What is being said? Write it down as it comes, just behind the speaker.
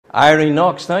Irene,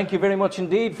 Knox, thank you very much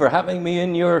indeed for having me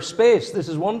in your space. This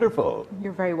is wonderful.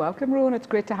 You're very welcome, Rowan. It's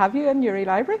great to have you in Newry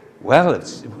Library. Well,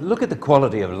 look at the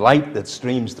quality of light that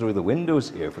streams through the windows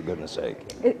here, for goodness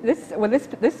sake.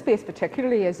 This space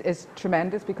particularly is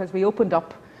tremendous because we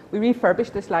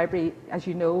refurbished this library, as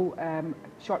you know, a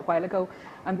short while ago,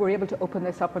 and we're able to open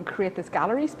this up and create this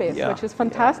gallery space, which is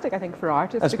fantastic, I think, for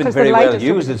artists. That's been very well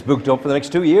used. It's booked up for the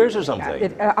next 2 years or something.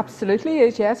 It absolutely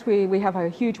is, yes. We have a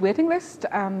huge waiting list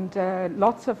and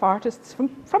lots of artists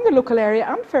from the local area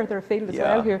and further afield as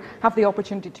well who have the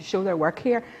opportunity to show their work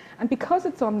here. And because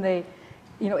it's on the,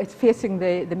 it's facing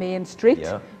the main street,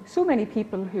 so many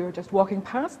people who are just walking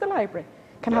past the library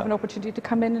can have an opportunity to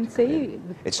come in and see.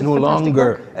 It's no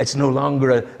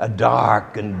longer a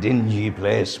dark and dingy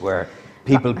place where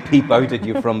people peep out at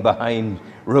you from behind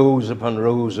rows upon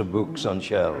rows of books on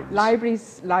shelves.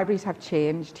 Libraries have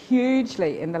changed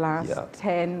hugely in the last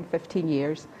 10, 15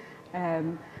 years.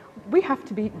 We have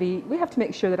to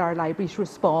make sure that our libraries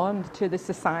respond to the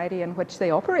society in which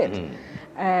they operate.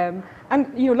 And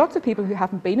lots of people who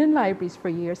haven't been in libraries for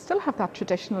years still have that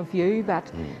traditional view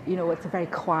that it's a very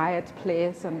quiet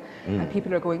place and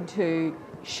people are going to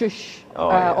shush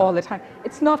all the time.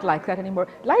 It's not like that anymore.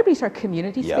 Libraries are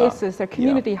community spaces, they're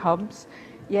community hubs.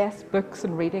 Yes, books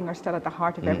and reading are still at the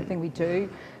heart of everything we do,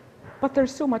 but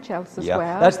there's so much else as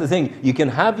well. That's the thing. You can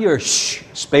have your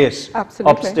space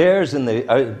upstairs in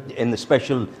the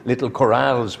special little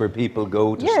corrals where people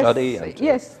go to study. And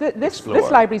this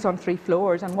library's on 3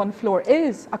 floors, and 1 floor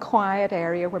is a quiet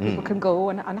area where people can go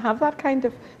and have that kind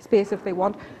of space if they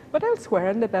want. But elsewhere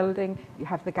in the building, you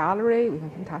have the gallery, we have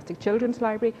a fantastic children's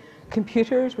library,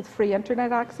 computers with free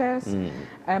internet access,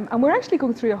 and we're actually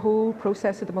going through a whole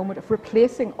process at the moment of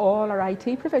replacing all our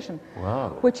IT provision,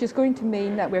 which is going to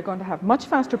mean that we're going to have much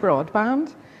faster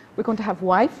broadband, we're going to have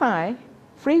Wi-Fi,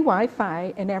 free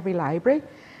Wi-Fi in every library,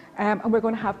 and we're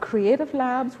going to have creative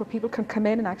labs where people can come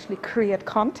in and actually create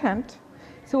content.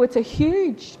 So it's a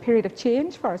huge period of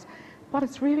change for us. But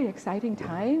it's really exciting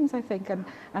times, I think,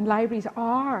 and libraries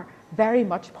are very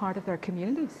much part of their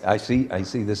communities. I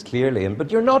see this clearly,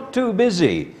 but you're not too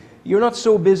busy. You're not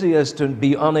so busy as to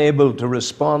be unable to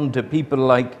respond to people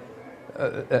like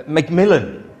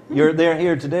Macmillan. They're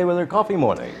here today with their coffee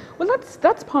morning. Well,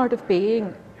 that's part of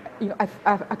being,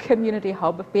 a community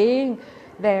hub, of being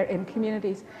there in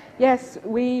communities. Yes,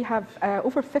 we have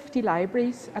over 50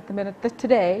 libraries at the minute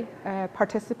today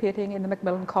participating in the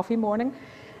Macmillan Coffee Morning.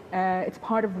 It's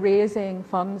part of raising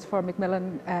funds for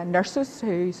Macmillan nurses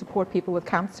who support people with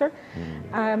cancer.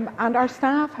 And our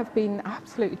staff have been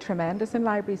absolutely tremendous in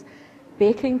libraries,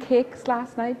 baking cakes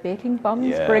last night, baking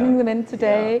buns, bringing them in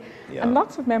today, and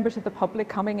lots of members of the public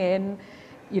coming in,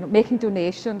 making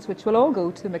donations, which will all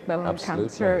go to the Macmillan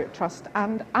Cancer Trust.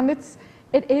 And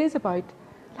it is about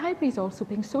libraries also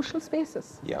being social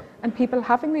spaces, and people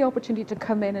having the opportunity to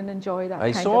come in and enjoy that.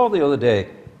 I saw the other day,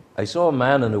 I saw a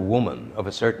man and a woman of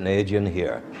a certain age in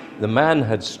here. The man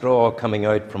had straw coming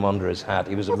out from under his hat.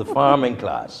 He was of the farming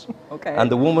class.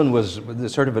 And the woman was the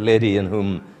sort of a lady in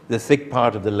whom the thick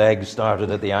part of the leg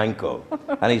started at the ankle.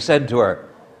 And he said to her,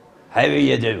 "How are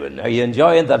you doing? Are you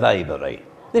enjoying the library?"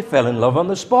 They fell in love on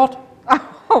the spot.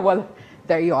 Oh, well,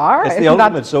 there you are. It's the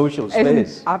ultimate social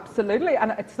space. Absolutely,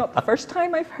 and it's not the first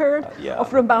time I've heard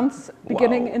of romance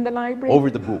beginning in the library. Over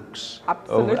the books.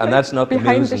 Absolutely. And that's not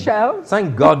behind the shelves.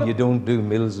 Thank God you don't do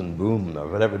Mills and Boom or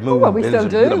whatever. Well, we still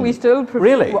do. We still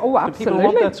really. Oh, absolutely. Do people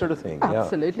want that sort of thing?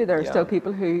 Absolutely. There are still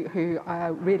people who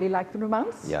really like the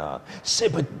romance.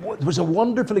 But it was a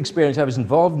wonderful experience. I was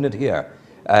involved in it here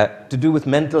to do with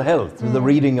mental health, the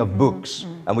reading of books,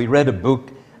 and we read a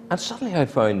book, and suddenly I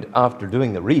found after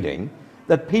doing the reading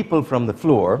that people from the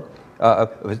floor,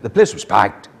 the place was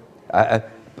packed,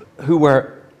 who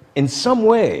were in some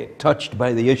way touched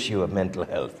by the issue of mental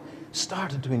health,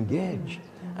 started to engage.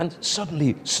 And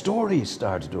suddenly stories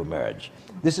started to emerge.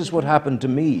 This is what happened to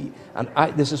me, and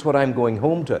this is what I'm going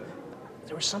home to.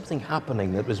 There was something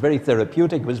happening that was very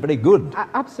therapeutic, it was very good.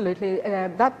 Absolutely.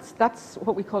 That's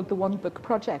what we call the One Book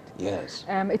Project. Yes.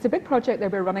 It's a big project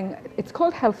that we're running. It's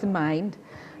called Health in Mind.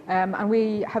 And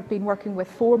we have been working with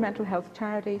 4 mental health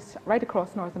charities right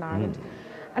across Northern Ireland.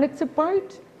 And it's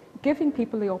about giving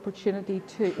people the opportunity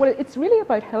to, it's really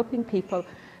about helping people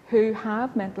who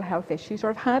have mental health issues or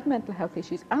have had mental health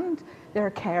issues and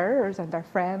their carers and their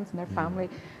friends and their family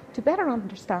to better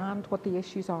understand what the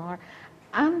issues are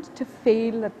and to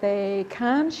feel that they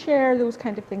can share those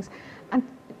kind of things. And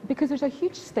because there's a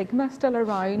huge stigma still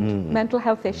around mental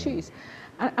health issues.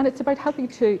 And it's about helping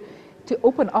to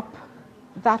open up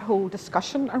that whole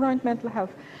discussion around mental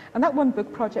health. And that One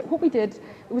Book Project, what we did,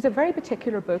 it was a very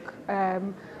particular book.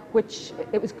 which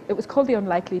it was called The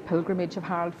Unlikely Pilgrimage of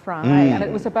Harold Fry, and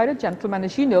it was about a gentleman,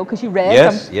 as you know, because you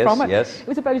read from it. Yes. It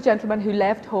was about a gentleman who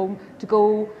left home to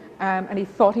go, and he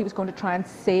thought he was going to try and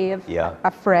save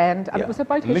a friend, and it was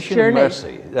about his journey.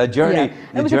 Mercy, a journey. Yeah.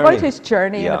 And it was about his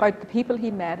journey and about the people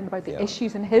he met and about the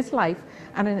issues in his life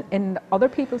and in other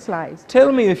people's lives.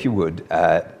 Tell me, if you would,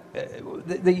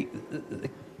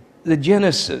 the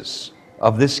genesis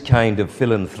of this kind of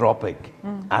philanthropic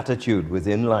attitude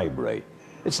within library.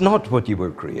 It's not what you were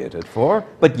created for,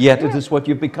 but yet it is what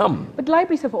you've become. But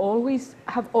libraries have always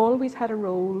had a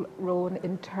role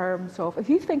in terms of, if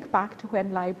you think back to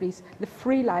when libraries, the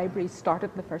free libraries started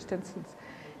in the first instance,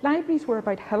 libraries were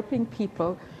about helping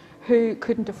people who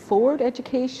couldn't afford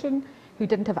education, who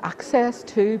didn't have access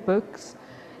to books.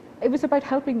 It was about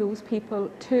helping those people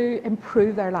to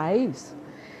improve their lives.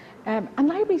 And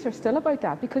libraries are still about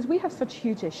that, because we have such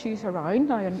huge issues around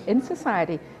now in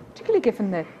society, particularly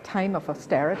given the time of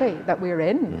austerity that we're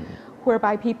in,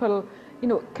 whereby people,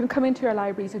 can come into our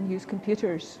libraries and use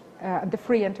computers and the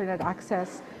free internet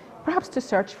access, perhaps to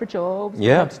search for jobs,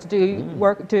 perhaps to do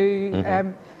work,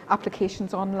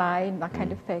 applications online, that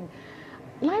kind of thing.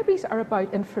 Libraries are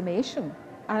about information.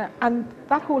 And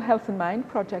that whole Health and Mind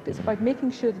project is about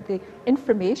making sure that the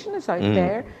information is out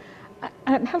there.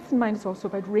 And Health and Mind is also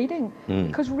about reading,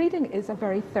 because reading is a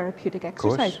very therapeutic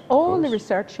exercise. All the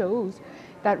research shows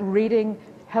that reading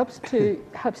helps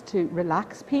to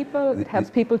relax people. It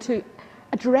helps people to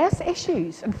address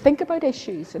issues and think about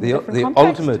issues in different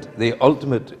contexts. The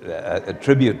ultimate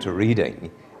tribute to reading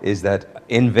is that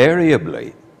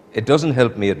invariably it doesn't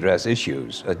help me address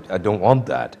issues. I don't want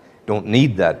that, don't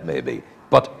need that maybe.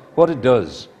 But what it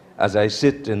does, as I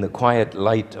sit in the quiet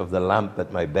light of the lamp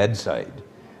at my bedside,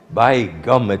 by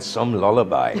gum, it's some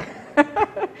lullaby.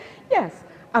 Yes,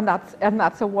 and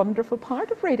that's a wonderful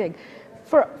part of reading.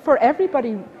 For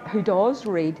everybody who does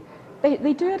read,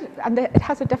 they do it, and it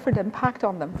has a different impact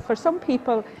on them. For some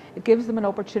people, it gives them an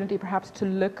opportunity perhaps to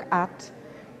look at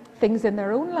things in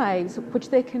their own lives, which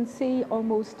they can see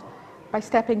almost by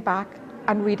stepping back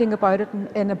and reading about it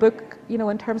in a book,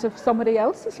 in terms of somebody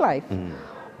else's life.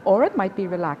 Or it might be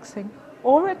relaxing,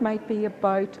 or it might be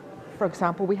about, for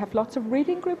example, we have lots of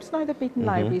reading groups now that meet in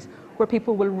libraries where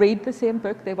people will read the same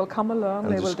book, they will come along,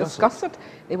 they will discuss it,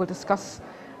 they will discuss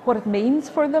what it means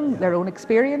for them, their own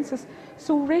experiences.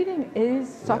 So reading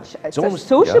is it's a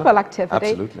sociable activity,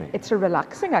 absolutely. It's a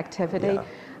relaxing activity,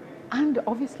 and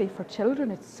obviously for children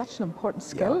it's such an important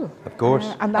skill. Of course,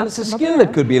 and it's a skill that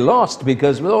that could be lost,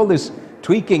 because with all this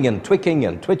tweaking and twicking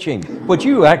and twitching, which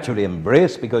you actually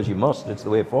embrace because you must, it's the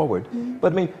way forward.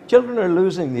 But I mean, children are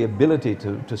losing the ability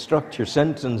to structure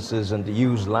sentences and to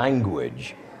use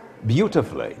language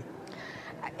beautifully.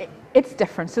 It's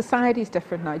different. Society's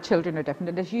different now. Children are different,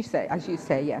 and as you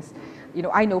say, yes.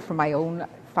 I know from my own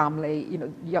family,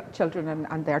 children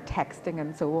and their texting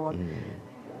and so on.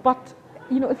 But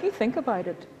if you think about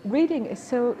it, reading is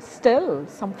still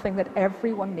something that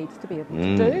everyone needs to be able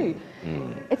to do.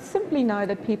 It's simply now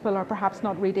that people are perhaps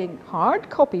not reading hard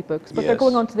copy books, but they're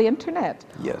going onto the internet.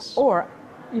 Yes. Or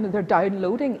they're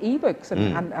downloading ebooks,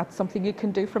 and that's something you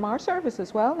can do from our service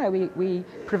as well. Now we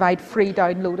provide free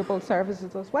downloadable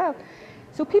services as well.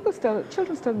 So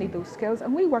children still need those skills,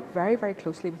 and we work very, very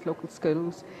closely with local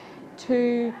schools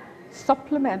to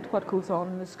supplement what goes on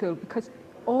in the school, because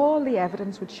all the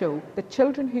evidence would show that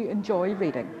children who enjoy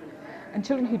reading and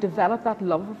children who develop that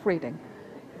love of reading,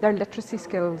 their literacy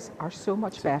skills are so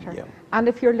much better. And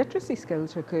if your literacy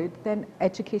skills are good, then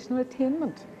educational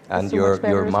attainment and so your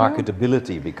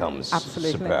marketability becomes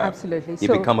superb. Absolutely.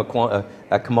 You become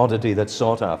a commodity that's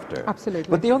sought after. Absolutely.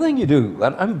 But the other thing you do,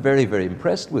 and I'm very, very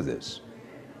impressed with this,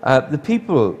 the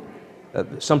people,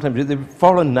 sometimes the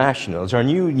foreign nationals, our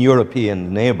new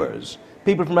European neighbours,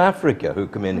 people from Africa who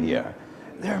come in here,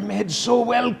 they're made so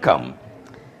welcome.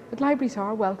 But libraries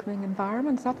are welcoming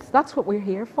environments. That's what we're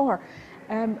here for.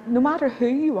 No matter who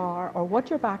you are or what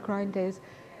your background is,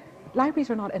 libraries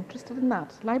are not interested in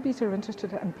that. Libraries are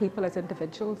interested in people as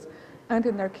individuals and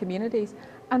in their communities.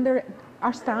 And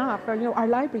our staff, our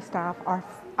library staff are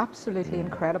absolutely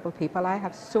incredible people. I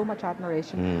have so much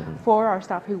admiration for our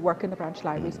staff who work in the branch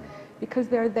libraries, because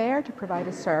they're there to provide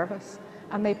a service,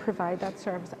 and they provide that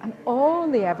service. And all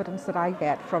the evidence that I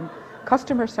get from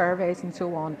customer surveys and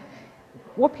so on,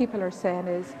 what people are saying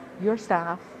is your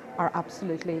staff are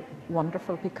absolutely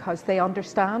wonderful, because they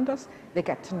understand us, they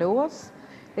get to know us,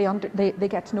 they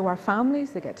get to know our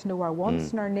families, they get to know our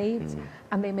wants and our needs,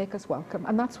 and they make us welcome.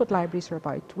 And that's what libraries are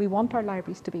about. We want our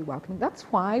libraries to be welcoming. That's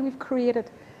why we've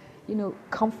created,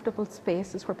 comfortable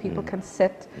spaces where people can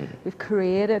sit. We've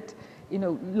created you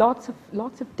know, lots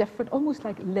of different, almost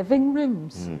like living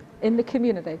rooms in the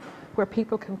community where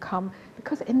people can come,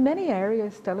 because in many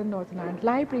areas still in Northern Ireland,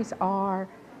 libraries are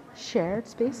shared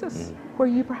spaces where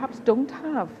you perhaps don't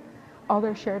have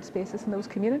other shared spaces in those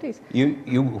communities.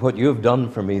 What you have done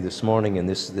for me this morning in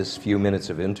this few minutes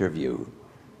of interview,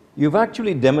 you've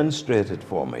actually demonstrated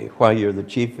for me why you're the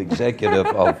chief executive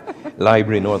of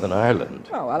Library Northern Ireland.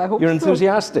 Oh, well, I hope you're so.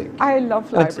 Enthusiastic. I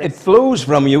love libraries. It flows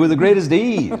from you with the greatest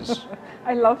ease.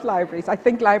 I love libraries. I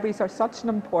think libraries are such an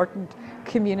important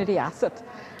community asset.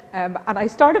 And I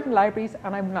started in libraries,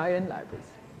 and I'm now in libraries.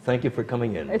 Thank you for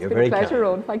coming in. It's You're been very a pleasure, kind.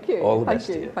 Owen. Thank you. All the Thank best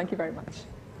to you. you. Thank you very much.